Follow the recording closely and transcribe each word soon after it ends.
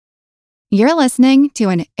You're listening to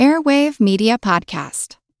an Airwave Media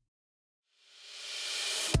Podcast.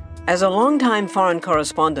 As a longtime foreign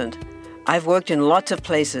correspondent, I've worked in lots of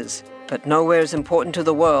places, but nowhere as important to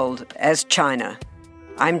the world as China.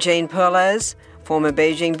 I'm Jane Perlez, former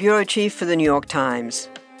Beijing bureau chief for the New York Times.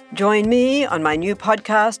 Join me on my new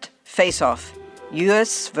podcast, Face Off,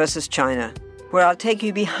 U.S. versus China, where I'll take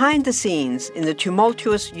you behind the scenes in the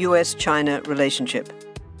tumultuous U.S.-China relationship.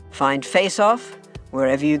 Find Face Off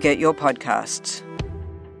wherever you get your podcasts.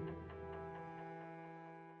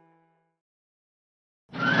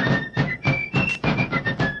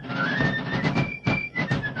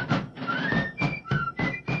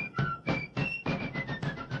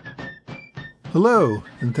 Hello,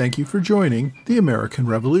 and thank you for joining The American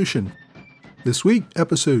Revolution. This week,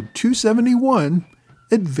 episode 271,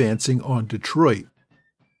 Advancing on Detroit.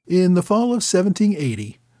 In the fall of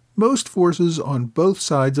 1780, most forces on both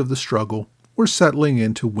sides of the struggle were settling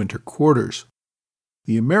into winter quarters.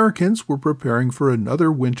 The Americans were preparing for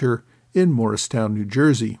another winter in Morristown, New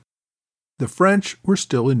Jersey. The French were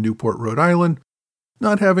still in Newport, Rhode Island,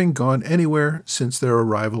 not having gone anywhere since their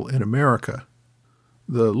arrival in America.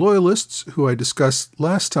 The Loyalists, who I discussed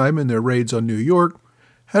last time in their raids on New York,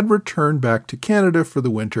 had returned back to Canada for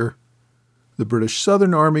the winter. The British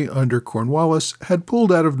Southern Army under Cornwallis had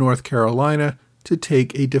pulled out of North Carolina to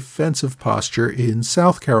take a defensive posture in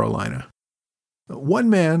South Carolina. One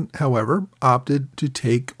man, however, opted to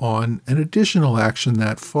take on an additional action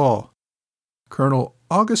that fall. Colonel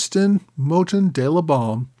Augustin Moton de la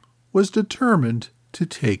Balme was determined to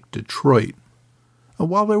take Detroit.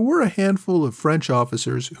 While there were a handful of French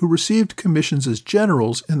officers who received commissions as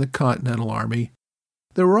generals in the Continental Army,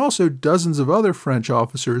 there were also dozens of other French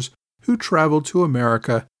officers who traveled to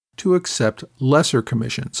America to accept lesser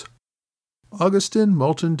commissions. Augustin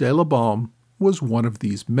Moton de la Balme was one of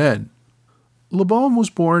these men. La Balme was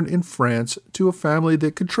born in France to a family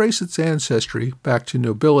that could trace its ancestry back to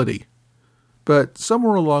nobility. But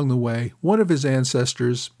somewhere along the way, one of his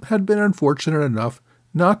ancestors had been unfortunate enough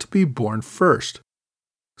not to be born first.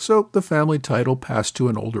 So the family title passed to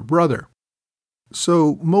an older brother.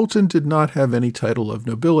 So Moton did not have any title of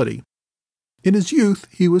nobility. In his youth,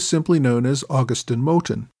 he was simply known as Augustin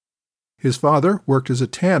Moton. His father worked as a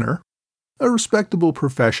tanner, a respectable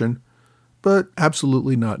profession, but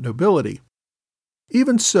absolutely not nobility.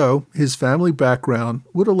 Even so, his family background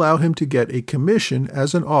would allow him to get a commission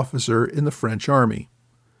as an officer in the French army.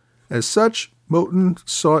 As such, Moton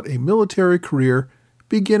sought a military career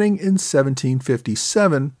beginning in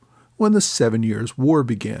 1757, when the 7 Years' War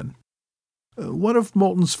began. One of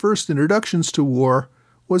Moton's first introductions to war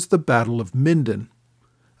was the Battle of Minden,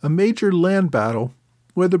 a major land battle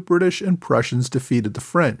where the British and Prussians defeated the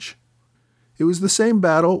French. It was the same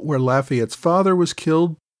battle where Lafayette's father was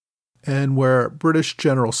killed and where British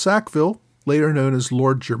General Sackville, later known as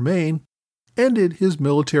Lord Germain, ended his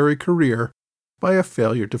military career by a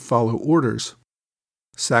failure to follow orders.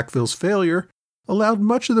 Sackville's failure allowed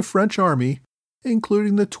much of the French army,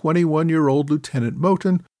 including the 21-year-old Lieutenant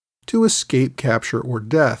Moton, to escape capture or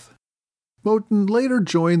death. Moton later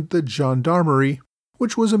joined the Gendarmerie,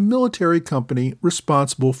 which was a military company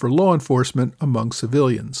responsible for law enforcement among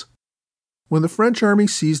civilians. When the French army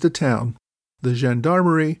seized a town, the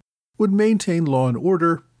Gendarmerie would maintain law and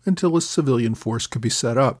order until a civilian force could be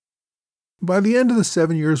set up. By the end of the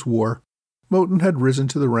 7 Years' War, Moton had risen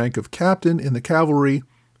to the rank of captain in the cavalry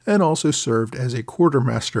and also served as a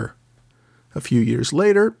quartermaster. A few years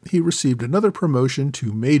later, he received another promotion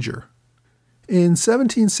to major. In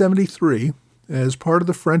 1773, as part of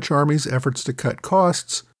the French army's efforts to cut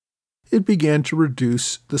costs, it began to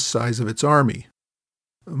reduce the size of its army.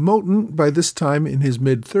 Moton, by this time in his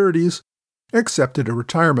mid-30s, accepted a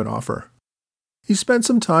retirement offer. He spent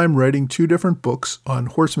some time writing 2 different books on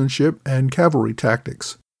horsemanship and cavalry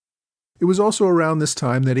tactics. It was also around this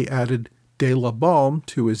time that he added de la Balme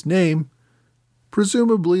to his name.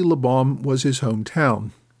 Presumably, La Balme was his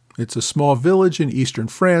hometown. It's a small village in eastern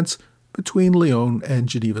France between Lyon and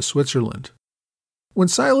Geneva, Switzerland. When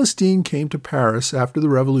Silas Deane came to Paris after the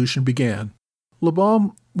Revolution began, La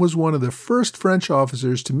Balme was one of the first French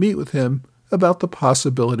officers to meet with him about the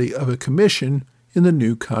possibility of a commission in the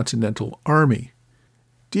new Continental Army.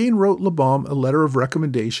 Deane wrote La Balme a letter of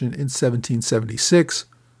recommendation in 1776,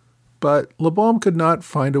 but La Balme could not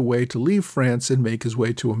find a way to leave France and make his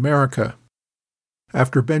way to America.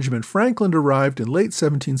 After Benjamin Franklin arrived in late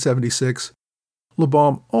 1776, La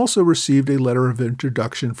Balme also received a letter of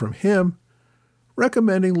introduction from him,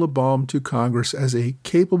 recommending La Balme to Congress as a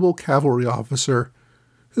capable cavalry officer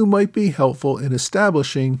who might be helpful in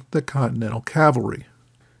establishing the Continental Cavalry.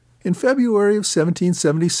 In February of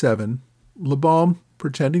 1777, La Balme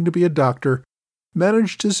pretending to be a doctor,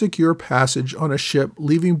 managed to secure passage on a ship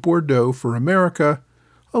leaving Bordeaux for America,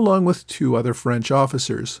 along with 2 other French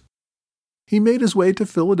officers. He made his way to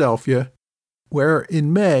Philadelphia, where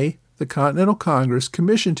in May the Continental Congress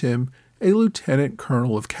commissioned him a lieutenant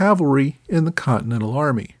colonel of cavalry in the Continental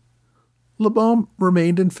Army. Le Bon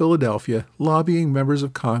remained in Philadelphia, lobbying members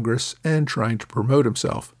of Congress and trying to promote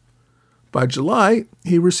himself. By July,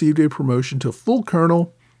 he received a promotion to full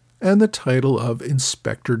colonel and the title of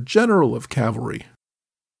Inspector General of Cavalry.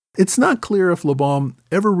 It's not clear if Le Bon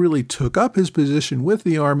ever really took up his position with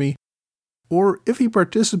the Army, or if he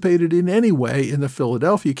participated in any way in the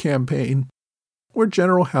Philadelphia campaign, where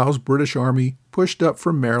General Howe's British Army pushed up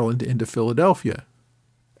from Maryland into Philadelphia.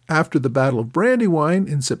 After the Battle of Brandywine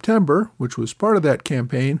in September, which was part of that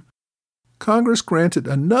campaign, Congress granted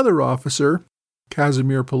another officer,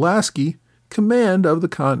 Casimir Pulaski, command of the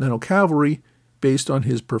Continental Cavalry based on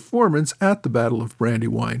his performance at the Battle of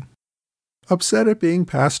Brandywine. Upset at being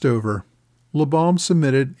passed over, Le Bon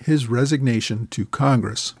submitted his resignation to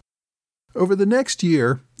Congress. Over the next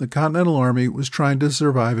year, the Continental Army was trying to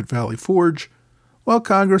survive at Valley Forge, while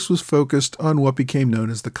Congress was focused on what became known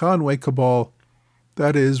as the Conway Cabal,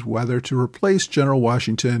 that is, whether to replace General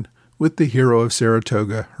Washington with the hero of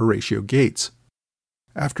Saratoga, Horatio Gates.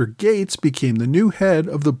 After Gates became the new head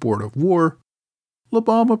of the Board of War, Le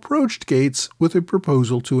Bon approached Gates with a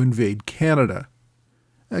proposal to invade Canada.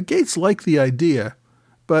 Gates liked the idea,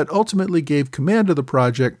 but ultimately gave command of the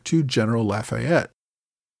project to General Lafayette.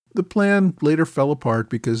 The plan later fell apart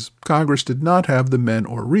because Congress did not have the men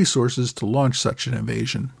or resources to launch such an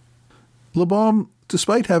invasion. Le Bon,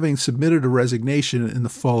 despite having submitted a resignation in the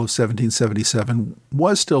fall of 1777,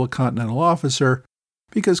 was still a Continental officer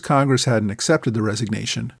because Congress hadn't accepted the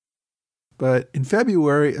resignation. But in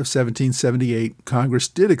February of 1778, Congress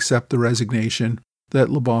did accept the resignation that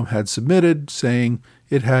Le Bon had submitted, saying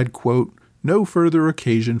it had, quote, no further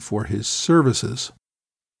occasion for his services.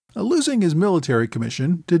 Losing his military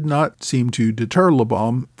commission did not seem to deter Le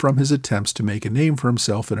Bon from his attempts to make a name for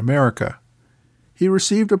himself in America. He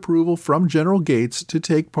received approval from General Gates to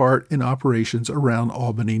take part in operations around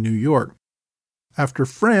Albany, New York. After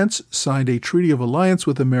France signed a treaty of alliance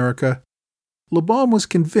with America, Le Bon was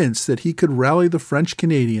convinced that he could rally the French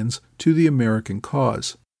Canadians to the American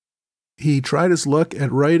cause. He tried his luck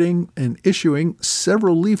at writing and issuing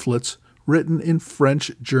several leaflets written in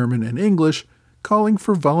French, German, and English, calling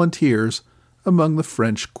for volunteers among the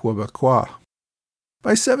French Quebecois.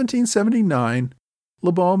 By 1779,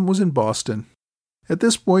 Le Bon was in Boston. At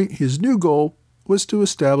this point, his new goal was to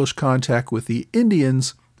establish contact with the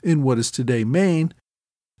Indians in what is today Maine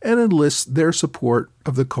and enlist their support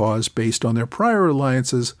of the cause based on their prior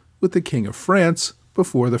alliances with the King of France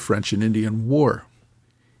before the French and Indian War.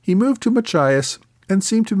 He moved to Machias and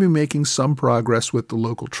seemed to be making some progress with the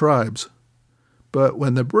local tribes. But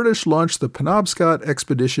when the British launched the Penobscot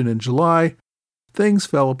expedition in July, things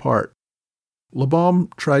fell apart. Le Bon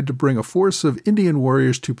tried to bring a force of Indian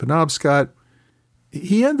warriors to Penobscot.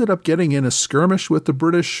 He ended up getting in a skirmish with the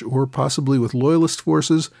British, or possibly with Loyalist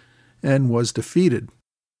forces, and was defeated.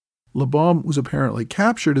 Le Bon was apparently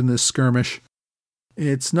captured in this skirmish.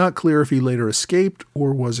 It's not clear if he later escaped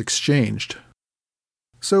or was exchanged.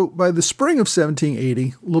 So by the spring of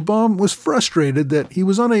 1780, Le Bon was frustrated that he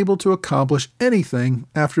was unable to accomplish anything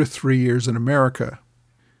after 3 years in America.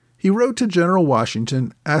 He wrote to General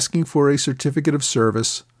Washington asking for a certificate of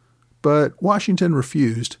service, but Washington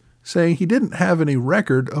refused, saying he didn't have any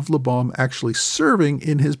record of Le Bon actually serving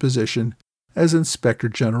in his position as Inspector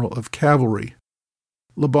General of Cavalry.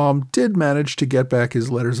 Le Bon did manage to get back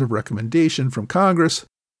his letters of recommendation from Congress,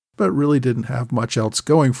 but really didn't have much else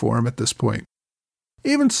going for him at this point.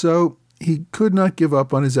 Even so, he could not give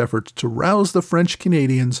up on his efforts to rouse the French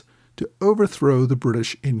Canadians to overthrow the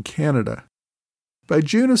British in Canada. By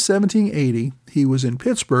June of 1780, he was in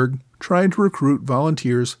Pittsburgh trying to recruit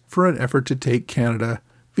volunteers for an effort to take Canada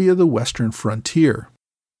via the western frontier.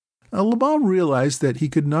 Le Bon realized that he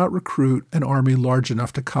could not recruit an army large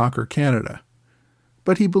enough to conquer Canada,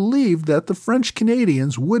 but he believed that the French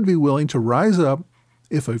Canadians would be willing to rise up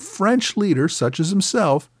if a French leader such as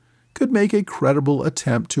himself could make a credible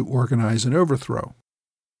attempt to organize an overthrow.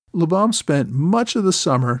 Le Bon spent much of the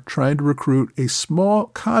summer trying to recruit a small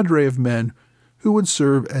cadre of men who would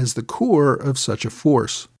serve as the core of such a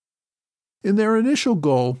force. In their initial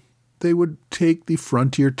goal, they would take the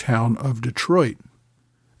frontier town of Detroit.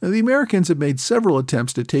 Now, the Americans had made several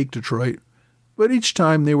attempts to take Detroit, but each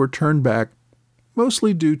time they were turned back,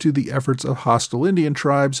 mostly due to the efforts of hostile Indian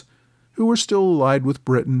tribes who were still allied with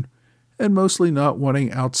Britain and mostly not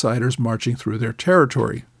wanting outsiders marching through their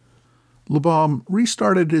territory. Lobaume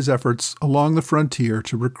restarted his efforts along the frontier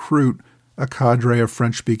to recruit a cadre of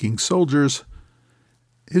French-speaking soldiers.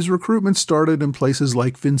 His recruitment started in places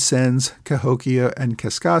like Vincennes, Cahokia, and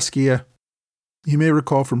Kaskaskia. You may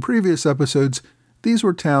recall from previous episodes, these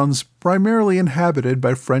were towns primarily inhabited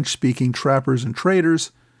by French-speaking trappers and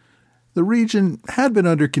traders. The region had been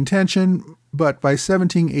under contention, but by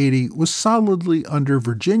 1780 was solidly under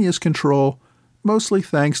Virginia's control, mostly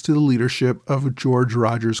thanks to the leadership of George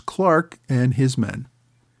Rogers Clark and his men.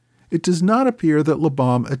 It does not appear that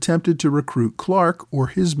Lobaume attempted to recruit Clark or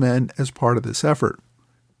his men as part of this effort.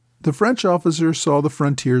 The French officer saw the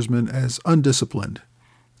frontiersmen as undisciplined.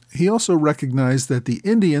 He also recognized that the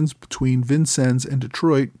Indians between Vincennes and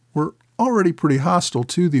Detroit were already pretty hostile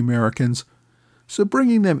to the Americans, so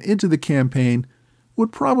bringing them into the campaign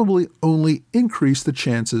would probably only increase the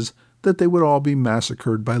chances that they would all be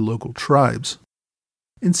massacred by local tribes.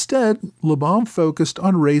 Instead, Lobaume focused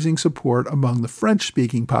on raising support among the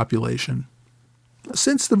French-speaking population.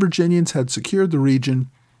 Since the Virginians had secured the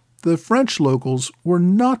region, the French locals were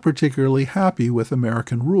not particularly happy with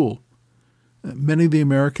American rule. Many of the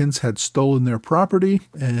Americans had stolen their property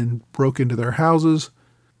and broke into their houses.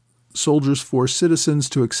 Soldiers forced citizens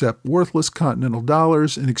to accept worthless continental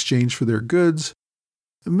dollars in exchange for their goods.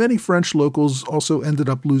 Many French locals also ended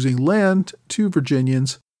up losing land to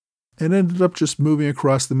Virginians and ended up just moving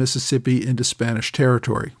across the Mississippi into Spanish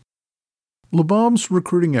territory. Lobaume's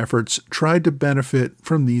recruiting efforts tried to benefit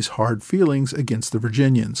from these hard feelings against the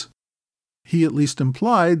Virginians. He at least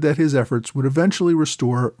implied that his efforts would eventually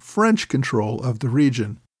restore French control of the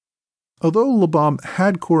region. Although Lobaume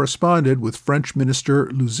had corresponded with French Minister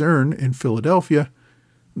Luzerne in Philadelphia,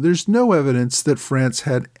 there's no evidence that France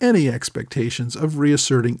had any expectations of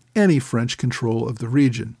reasserting any French control of the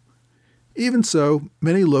region. Even so,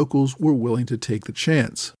 many locals were willing to take the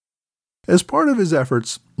chance. As part of his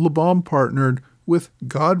efforts, Lobaume partnered with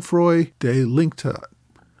Godefroy de Linctot,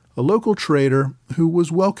 a local trader who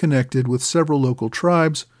was well connected with several local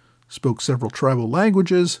tribes, spoke several tribal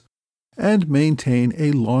languages, and maintained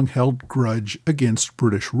a long-held grudge against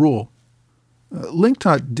British rule.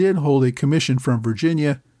 Linctot did hold a commission from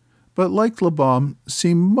Virginia, but like Lobaume,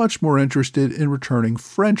 seemed much more interested in returning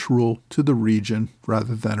French rule to the region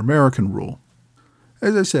rather than American rule.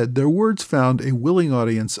 As I said, their words found a willing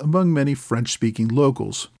audience among many French-speaking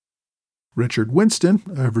locals. Richard Winston,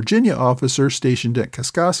 a Virginia officer stationed at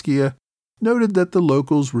Kaskaskia, noted that the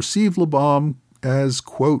locals received Lobaume as,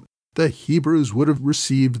 quote, the Hebrews would have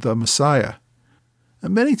received the Messiah.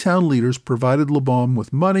 And many town leaders provided Lobaume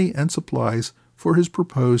with money and supplies for his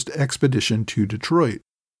proposed expedition to Detroit.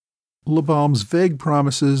 Lobaume's vague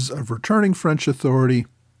promises of returning French authority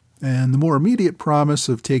and the more immediate promise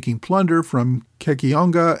of taking plunder from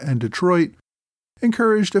Kekionga and Detroit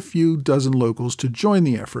encouraged a few dozen locals to join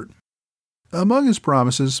the effort. Among his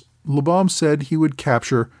promises, Lobaume said he would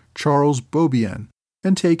capture Charles Beaubien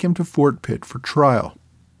and take him to Fort Pitt for trial.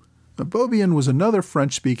 Beaubien was another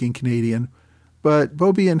French-speaking Canadian, but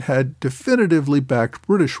Beaubien had definitively backed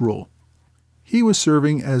British rule. He was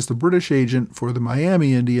serving as the British agent for the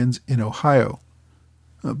Miami Indians in Ohio.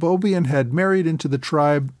 Beaubien had married into the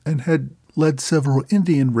tribe and had led several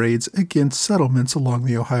Indian raids against settlements along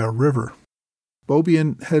the Ohio River.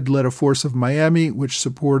 Beaubien had led a force of Miami which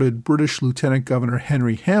supported British Lieutenant Governor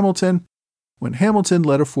Henry Hamilton, when Hamilton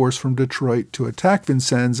led a force from Detroit to attack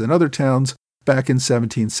Vincennes and other towns back in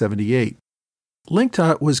 1778.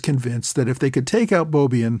 Linctot was convinced that if they could take out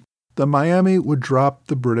Beaubien, the Miami would drop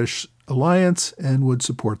the British alliance and would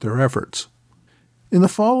support their efforts. In the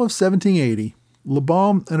fall of 1780,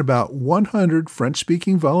 Lobaume and about 100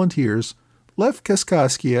 French-speaking volunteers left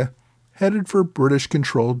Kaskaskia, headed for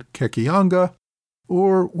British-controlled Kekionga,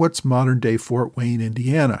 or what's modern-day Fort Wayne,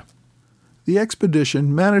 Indiana. The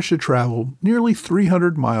expedition managed to travel nearly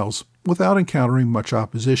 300 miles without encountering much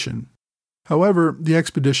opposition. However, the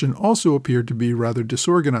expedition also appeared to be rather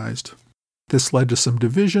disorganized. This led to some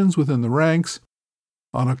divisions within the ranks.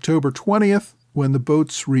 On October 20th, when the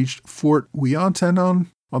boats reached Fort Ouiatenon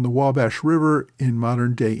on the Wabash River in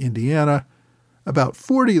modern-day Indiana, about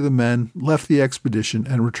 40 of the men left the expedition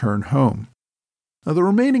and returned home. Now, the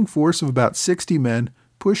remaining force of about 60 men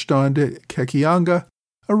pushed on to Kekionga,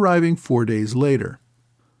 arriving 4 days later.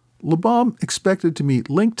 Lobaume expected to meet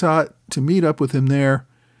Linctot to meet up with him there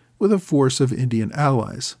with a force of Indian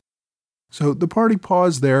allies. So the party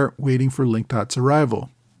paused there, waiting for Linctot's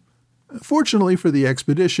arrival. Fortunately for the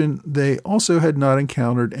expedition, they also had not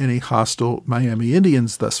encountered any hostile Miami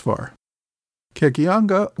Indians thus far.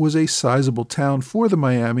 Kekionga was a sizable town for the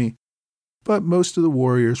Miami, but most of the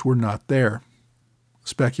warriors were not there.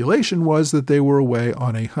 Speculation was that they were away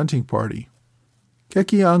on a hunting party.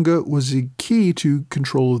 Kekianga was a key to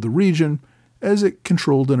control of the region, as it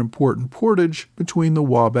controlled an important portage between the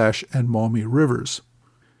Wabash and Maumee rivers.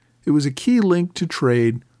 It was a key link to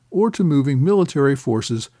trade or to moving military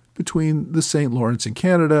forces between the St. Lawrence in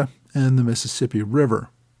Canada and the Mississippi River.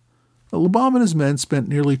 LeBaume and his men spent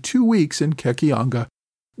nearly 2 weeks in Kekianga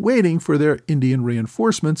waiting for their Indian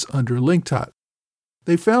reinforcements under Linktot.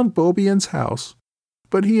 They found Beaubien's house,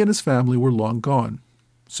 but he and his family were long gone.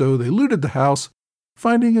 So they looted the house,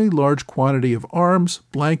 finding a large quantity of arms,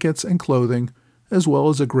 blankets, and clothing, as well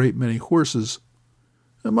as a great many horses.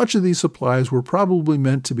 And much of these supplies were probably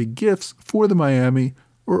meant to be gifts for the Miami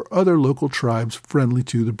or other local tribes friendly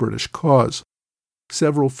to the British cause.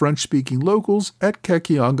 Several French-speaking locals at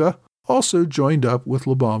Kekianga also joined up with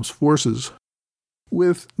LeBaume's forces.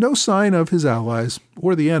 With no sign of his allies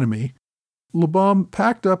or the enemy, LeBaume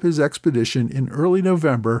packed up his expedition in early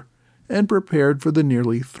November and prepared for the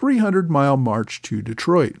nearly 300-mile march to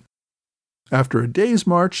Detroit. After a day's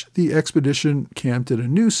march, the expedition camped at a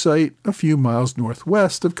new site a few miles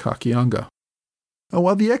northwest of Kekianga.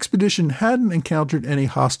 While the expedition hadn't encountered any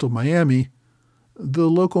hostile Miami, the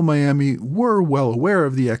local Miami were well aware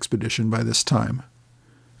of the expedition by this time.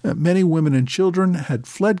 Many women and children had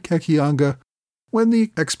fled Kekianga when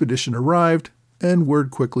the expedition arrived, and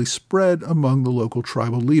word quickly spread among the local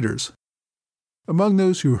tribal leaders. Among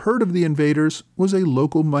those who heard of the invaders was a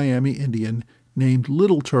local Miami Indian named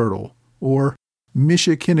Little Turtle, or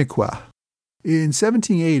Michiquiniqua. In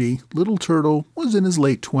 1780, Little Turtle was in his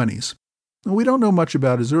late 20s. We don't know much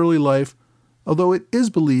about his early life, although it is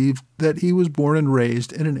believed that he was born and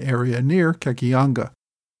raised in an area near Kekianga.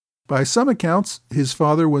 By some accounts, his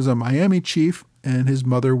father was a Miami chief and his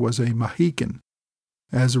mother was a Mohican.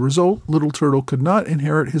 As a result, Little Turtle could not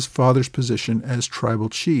inherit his father's position as tribal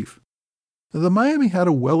chief. The Miami had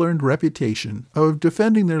a well-earned reputation of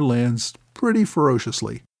defending their lands pretty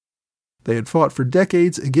ferociously. They had fought for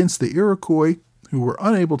decades against the Iroquois, who were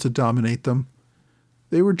unable to dominate them.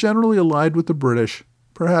 They were generally allied with the British,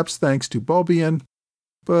 perhaps thanks to Beaubien,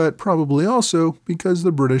 but probably also because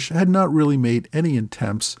the British had not really made any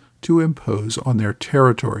attempts to impose on their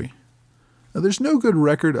territory. Now, there's no good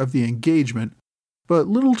record of the engagement, but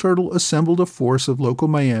Little Turtle assembled a force of local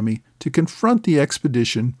Miami to confront the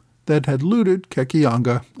expedition that had looted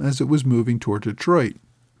Kekianga as it was moving toward Detroit.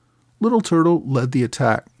 Little Turtle led the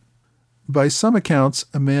attack. By some accounts,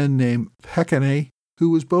 a man named Paquanay,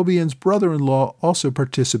 who was Beaubien's brother-in-law, also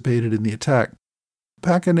participated in the attack.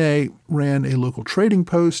 Paquanay ran a local trading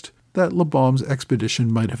post that LeBaume's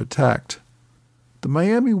expedition might have attacked. The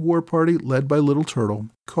Miami war party, led by Little Turtle,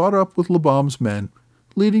 caught up with LeBaume's men,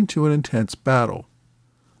 leading to an intense battle.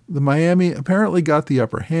 The Miami apparently got the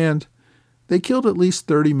upper hand. They killed at least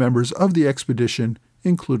 30 members of the expedition,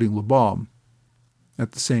 including LeBaume.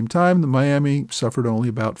 At the same time, the Miami suffered only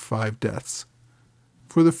about 5 deaths.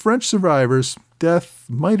 For the French survivors, death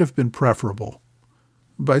might have been preferable.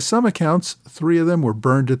 By some accounts, 3 of them were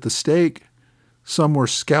burned at the stake. Some were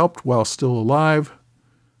scalped while still alive.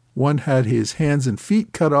 One had his hands and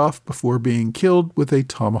feet cut off before being killed with a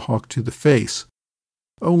tomahawk to the face.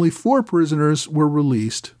 Only 4 prisoners were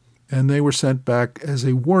released, and they were sent back as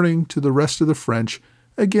a warning to the rest of the French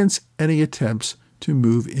against any attempts to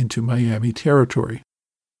move into Miami territory.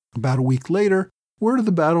 About a week later, word of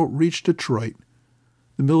the battle reached Detroit.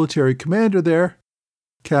 The military commander there,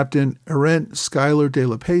 Captain Arent Schuyler de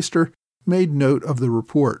la Peyster, made note of the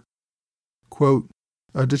report. Quote,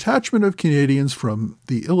 "A detachment of Canadians from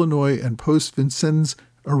the Illinois and Post-Vincennes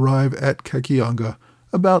arrived at Kekianga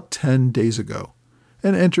about 10 days ago,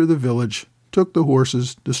 and entered the village, took the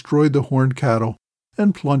horses, destroyed the horned cattle,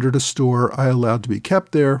 and plundered a store I allowed to be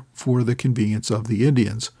kept there for the convenience of the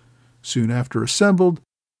Indians. Soon after assembled,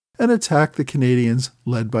 and attacked the Canadians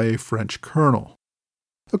led by a French colonel."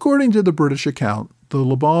 According to the British account, the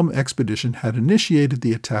LeBaume expedition had initiated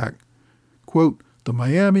the attack. Quote, "The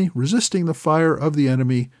Miami, resisting the fire of the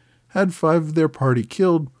enemy, had 5 of their party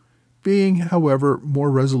killed. Being, however,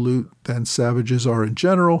 more resolute than savages are in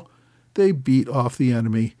general, they beat off the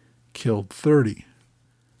enemy, killed 30.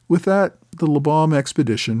 With that, the LeBaume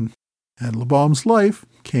expedition and LeBaume's life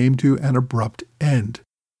came to an abrupt end.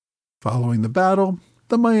 Following the battle,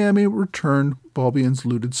 the Miami returned Beaubien's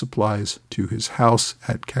looted supplies to his house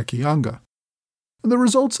at Kekianga. The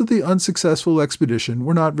results of the unsuccessful expedition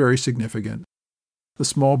were not very significant. The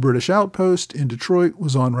small British outpost in Detroit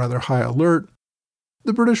was on rather high alert.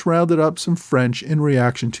 The British rounded up some French in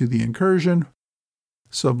reaction to the incursion.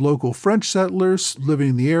 Some local French settlers living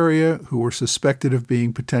in the area who were suspected of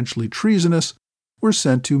being potentially treasonous were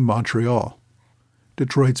sent to Montreal.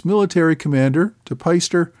 Detroit's military commander, de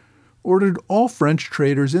Peyster, ordered all French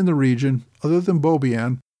traders in the region, other than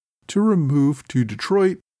Beaubien, to remove to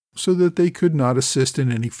Detroit so that they could not assist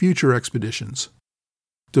in any future expeditions.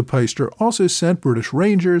 De Peyster also sent British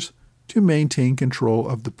Rangers to maintain control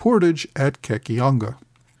of the portage at Kekionga.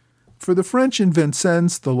 For the French in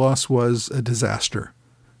Vincennes, the loss was a disaster.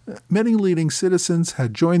 Many leading citizens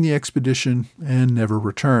had joined the expedition and never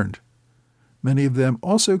returned. Many of them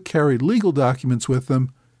also carried legal documents with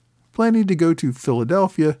them, planning to go to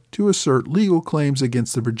Philadelphia to assert legal claims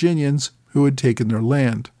against the Virginians who had taken their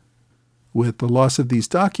land. With the loss of these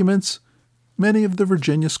documents, many of the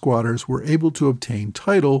Virginia squatters were able to obtain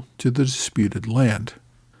title to the disputed land.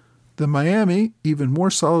 The Miami even more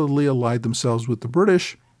solidly allied themselves with the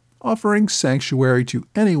British, offering sanctuary to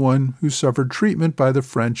anyone who suffered treatment by the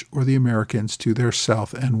French or the Americans to their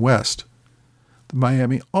south and west. The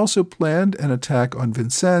Miami also planned an attack on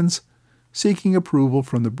Vincennes, seeking approval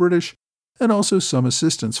from the British and also some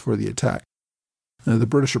assistance for the attack. The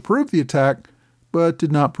British approved the attack, but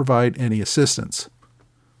did not provide any assistance.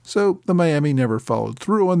 So the Miami never followed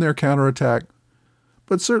through on their counterattack,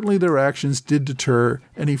 but certainly their actions did deter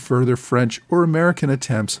any further French or American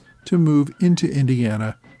attempts to move into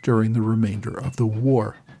Indiana during the remainder of the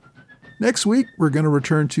war. Next week, we're going to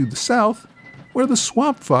return to the South, where the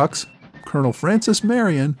Swamp Fox, Colonel Francis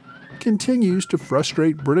Marion, continues to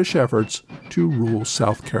frustrate British efforts to rule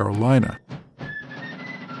South Carolina.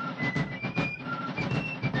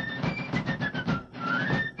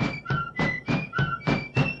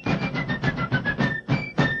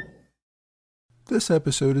 This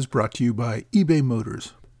episode is brought to you by eBay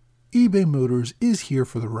Motors. eBay Motors is here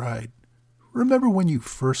for the ride. Remember when you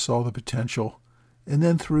first saw the potential, and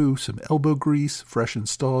then through some elbow grease, fresh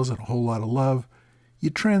installs, and a whole lot of love, you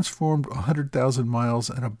transformed 100,000 miles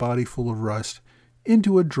and a body full of rust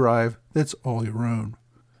into a drive that's all your own.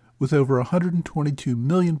 With over 122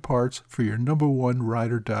 million parts for your number one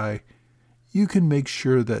ride or die, you can make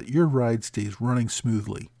sure that your ride stays running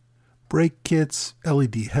smoothly. Brake kits,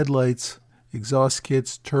 LED headlights, exhaust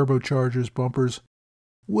kits, turbochargers, bumpers,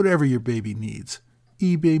 whatever your baby needs,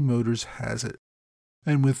 eBay Motors has it.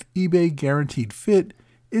 And with eBay Guaranteed Fit,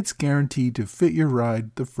 it's guaranteed to fit your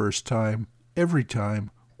ride the first time, every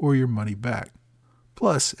time, or your money back.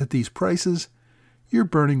 Plus, at these prices, you're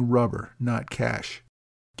burning rubber, not cash.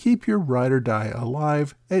 Keep your ride or die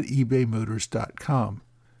alive at ebaymotors.com.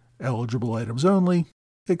 Eligible items only.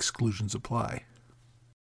 Exclusions apply.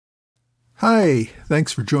 Hi,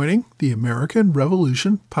 thanks for joining the American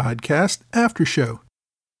Revolution Podcast After Show.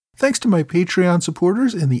 Thanks to my Patreon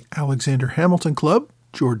supporters in the Alexander Hamilton Club,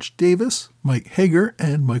 George Davis, Mike Hager,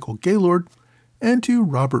 and Michael Gaylord, and to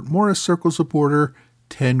Robert Morris Circle supporter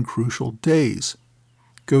 10 Crucial Days.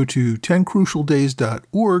 Go to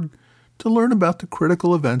 10crucialdays.org to learn about the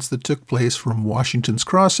critical events that took place from Washington's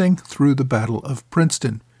Crossing through the Battle of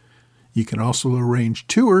Princeton. You can also arrange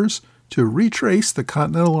tours to retrace the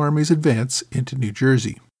Continental Army's advance into New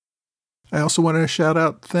Jersey. I also want to shout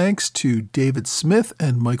out thanks to David Smith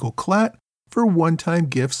and Michael Klatt for one-time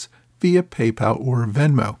gifts via PayPal or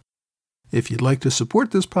Venmo. If you'd like to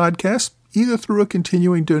support this podcast, either through a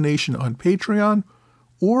continuing donation on Patreon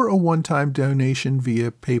or a one-time donation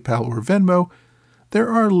via PayPal or Venmo, there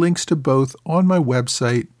are links to both on my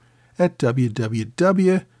website at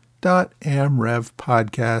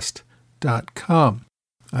www.amrevpodcast.com.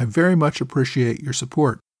 I very much appreciate your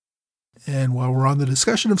support. And while we're on the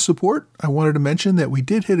discussion of support, I wanted to mention that we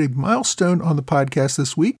did hit a milestone on the podcast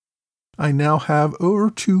this week. I now have over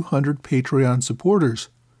 200 Patreon supporters.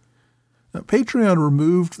 Now, Patreon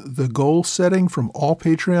removed the goal setting from all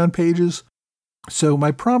Patreon pages, so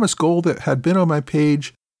my promised goal that had been on my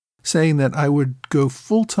page saying that I would go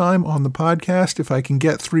full-time on the podcast if I can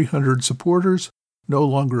get 300 supporters no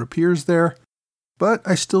longer appears there, but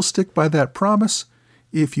I still stick by that promise.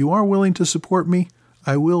 If you are willing to support me,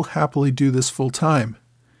 I will happily do this full-time.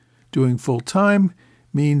 Doing full-time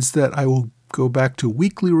means that I will go back to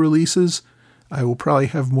weekly releases, I will probably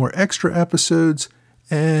have more extra episodes,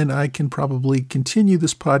 and I can probably continue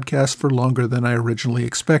this podcast for longer than I originally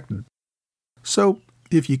expected. So,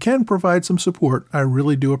 if you can provide some support, I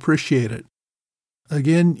really do appreciate it.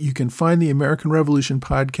 Again, you can find the American Revolution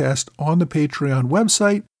podcast on the Patreon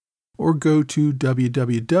website, or go to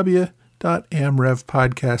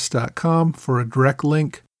www.amrevpodcast.com for a direct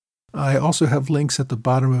link. I also have links at the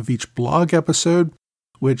bottom of each blog episode,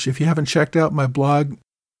 which if you haven't checked out my blog,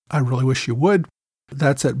 I really wish you would.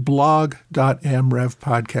 That's at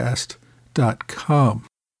blog.amrevpodcast.com.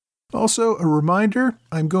 Also, a reminder,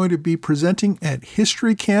 I'm going to be presenting at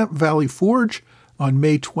History Camp Valley Forge on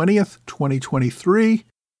May 20th, 2023.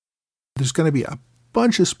 There's going to be a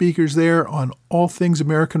bunch of speakers there on all things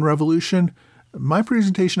American Revolution. My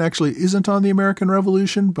presentation actually isn't on the American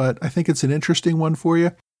Revolution, but I think it's an interesting one for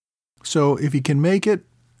you. So if you can make it,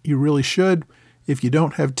 you really should. If you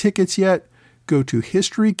don't have tickets yet, go to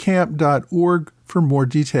historycamp.org for more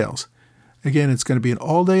details. Again, it's going to be an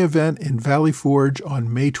all-day event in Valley Forge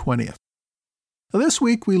on May 20th. Now, this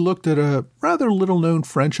week, we looked at a rather little-known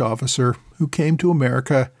French officer who came to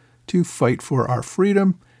America to fight for our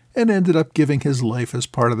freedom and ended up giving his life as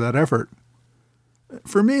part of that effort.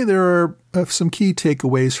 For me, there are some key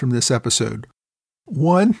takeaways from this episode.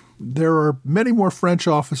 One, there are many more French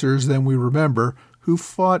officers than we remember who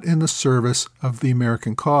fought in the service of the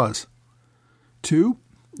American cause. Two,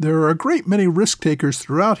 there are a great many risk-takers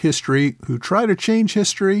throughout history who try to change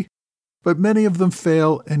history, but many of them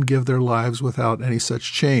fail and give their lives without any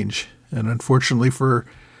such change. And unfortunately for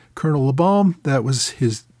Colonel LeBaume, that was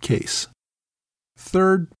his case.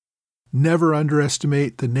 Third, never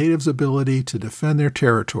underestimate the natives' ability to defend their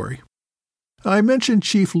territory. I mentioned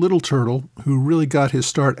Chief Little Turtle, who really got his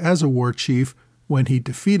start as a war chief when he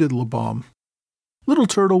defeated LeBaume. Little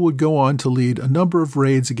Turtle would go on to lead a number of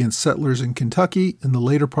raids against settlers in Kentucky in the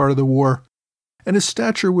later part of the war, and his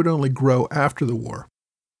stature would only grow after the war.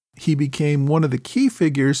 He became one of the key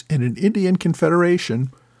figures in an Indian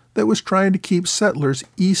confederation that was trying to keep settlers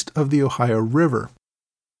east of the Ohio River.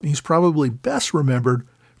 He's probably best remembered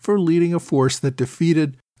for leading a force that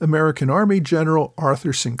defeated American Army General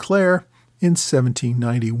Arthur Sinclair in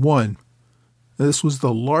 1791. This was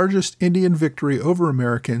the largest Indian victory over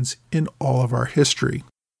Americans in all of our history.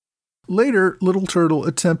 Later, Little Turtle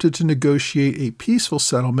attempted to negotiate a peaceful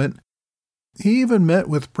settlement. He even met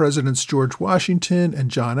with Presidents George Washington and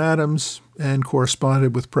John Adams and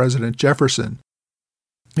corresponded with President Jefferson.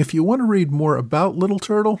 If you want to read more about Little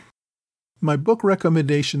Turtle, my book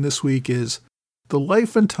recommendation this week is The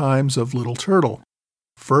Life and Times of Little Turtle,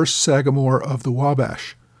 First Sagamore of the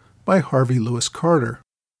Wabash, by Harvey Lewis Carter.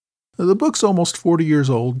 The book's almost 40 years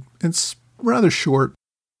old. It's rather short,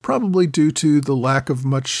 probably due to the lack of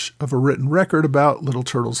much of a written record about Little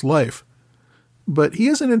Turtle's life. But he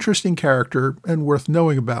is an interesting character and worth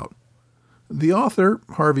knowing about. The author,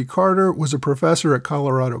 Harvey Carter, was a professor at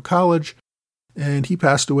Colorado College, and he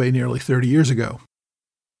passed away nearly 30 years ago.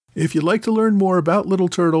 If you'd like to learn more about Little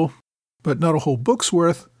Turtle, but not a whole book's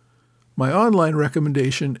worth, my online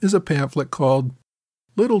recommendation is a pamphlet called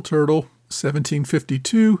Little Turtle,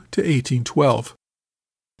 1752 to 1812.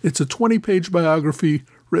 It's a 20-page biography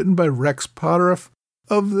written by Rex Potteroff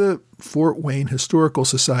of the Fort Wayne Historical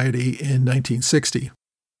Society in 1960.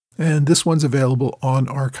 And this one's available on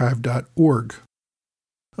archive.org.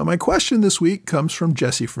 My question this week comes from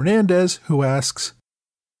Jesse Fernandez, who asks,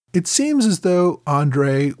 it seems as though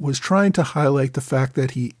Andre was trying to highlight the fact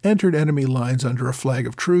that he entered enemy lines under a flag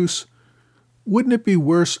of truce. Wouldn't it be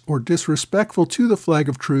worse or disrespectful to the flag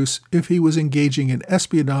of truce if he was engaging in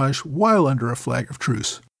espionage while under a flag of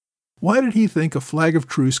truce? Why did he think a flag of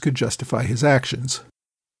truce could justify his actions?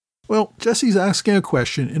 Well, Jesse's asking a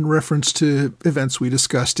question in reference to events we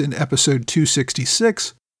discussed in episode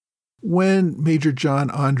 266, when Major John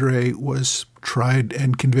Andre was tried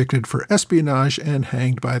and convicted for espionage and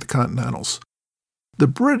hanged by the Continentals. The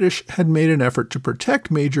British had made an effort to protect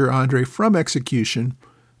Major Andre from execution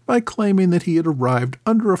by claiming that he had arrived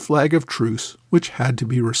under a flag of truce which had to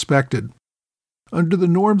be respected. Under the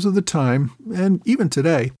norms of the time, and even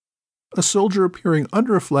today, a soldier appearing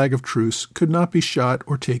under a flag of truce could not be shot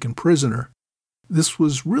or taken prisoner. This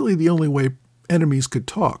was really the only way enemies could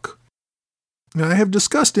talk. Now, I have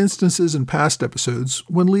discussed instances in past episodes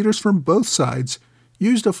when leaders from both sides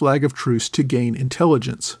used a flag of truce to gain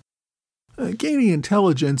intelligence. Gaining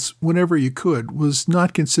intelligence whenever you could was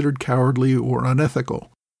not considered cowardly or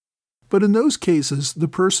unethical. But in those cases, the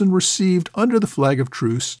person received under the flag of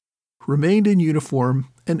truce remained in uniform,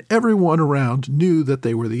 and everyone around knew that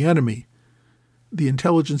they were the enemy. The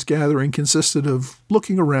intelligence gathering consisted of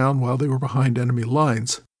looking around while they were behind enemy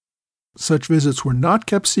lines. Such visits were not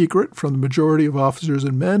kept secret from the majority of officers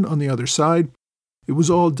and men on the other side. It was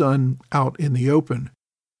all done out in the open.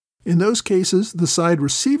 In those cases, the side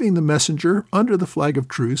receiving the messenger under the flag of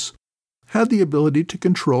truce had the ability to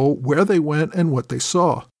control where they went and what they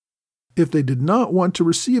saw. If they did not want to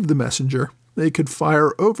receive the messenger, they could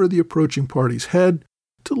fire over the approaching party's head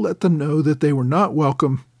to let them know that they were not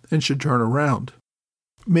welcome and should turn around.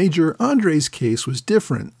 Major Andre's case was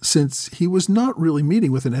different, since he was not really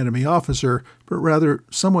meeting with an enemy officer, but rather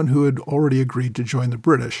someone who had already agreed to join the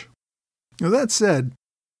British. Now, that said,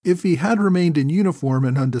 if he had remained in uniform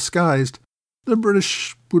and undisguised, the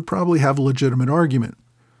British would probably have a legitimate argument.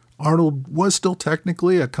 Arnold was still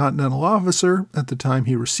technically a Continental officer at the time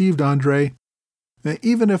he received Andre,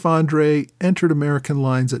 Even if Andre entered American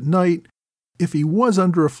lines at night, if he was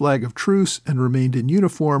under a flag of truce and remained in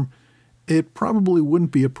uniform, it probably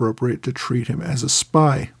wouldn't be appropriate to treat him as a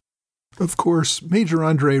spy. Of course, Major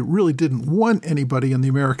Andre really didn't want anybody on the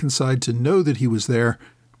American side to know that he was there,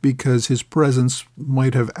 because his presence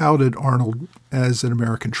might have outed Arnold as an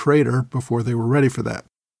American traitor before they were ready for that.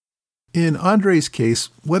 In Andre's case,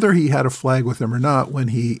 whether he had a flag with him or not when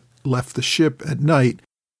he left the ship at night,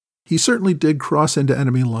 he certainly did cross into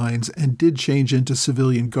enemy lines and did change into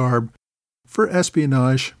civilian garb for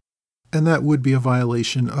espionage, and that would be a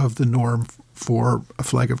violation of the norm for a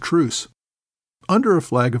flag of truce. Under a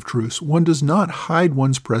flag of truce, one does not hide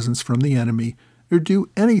one's presence from the enemy or do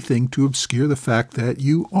anything to obscure the fact that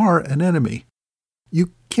you are an enemy.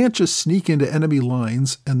 You can't just sneak into enemy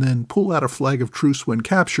lines and then pull out a flag of truce when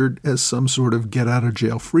captured as some sort of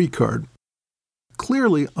get-out-of-jail-free card.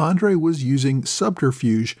 Clearly, Andre was using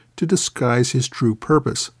subterfuge to disguise his true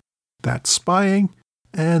purpose. That's spying,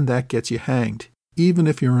 and that gets you hanged, even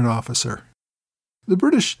if you're an officer. The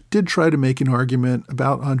British did try to make an argument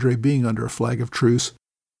about Andre being under a flag of truce,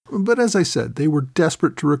 but as I said, they were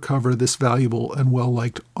desperate to recover this valuable and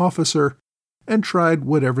well-liked officer and tried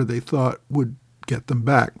whatever they thought would get them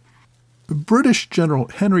back. British General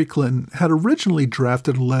Henry Clinton had originally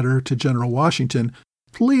drafted a letter to General Washington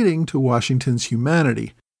pleading to Washington's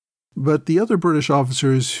humanity, but the other British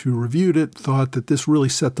officers who reviewed it thought that this really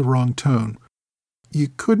set the wrong tone. You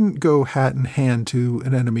couldn't go hat in hand to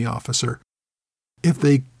an enemy officer. If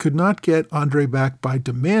they could not get Andre back by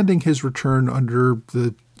demanding his return under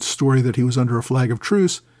the story that he was under a flag of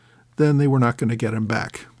truce, then they were not going to get him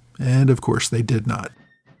back. And of course they did not.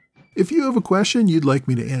 If you have a question you'd like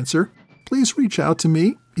me to answer, please reach out to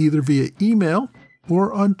me either via email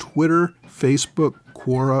or on Twitter, Facebook,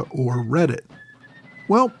 Quora, or Reddit.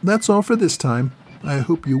 Well, that's all for this time. I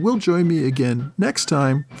hope you will join me again next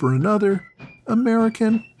time for another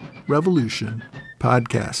American Revolution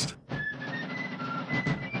podcast.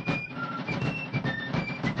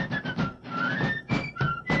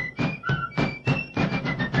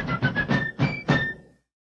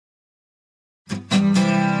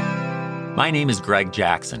 My name is Greg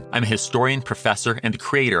Jackson. I'm a historian, professor, and the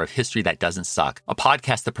creator of History That Doesn't Suck, a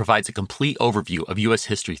podcast that provides a complete overview of U.S.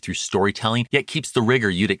 history through storytelling, yet keeps the rigor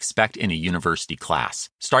you'd expect in a university class.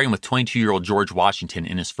 Starting with 22-year-old George Washington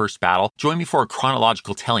in his first battle, join me for a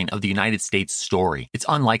chronological telling of the United States story, its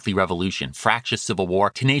unlikely revolution, fractious civil war,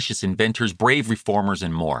 tenacious inventors, brave reformers,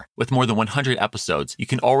 and more. With more than 100 episodes, you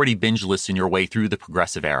can already binge listen your way through the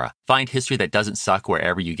progressive era. Find History That Doesn't Suck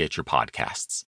wherever you get your podcasts.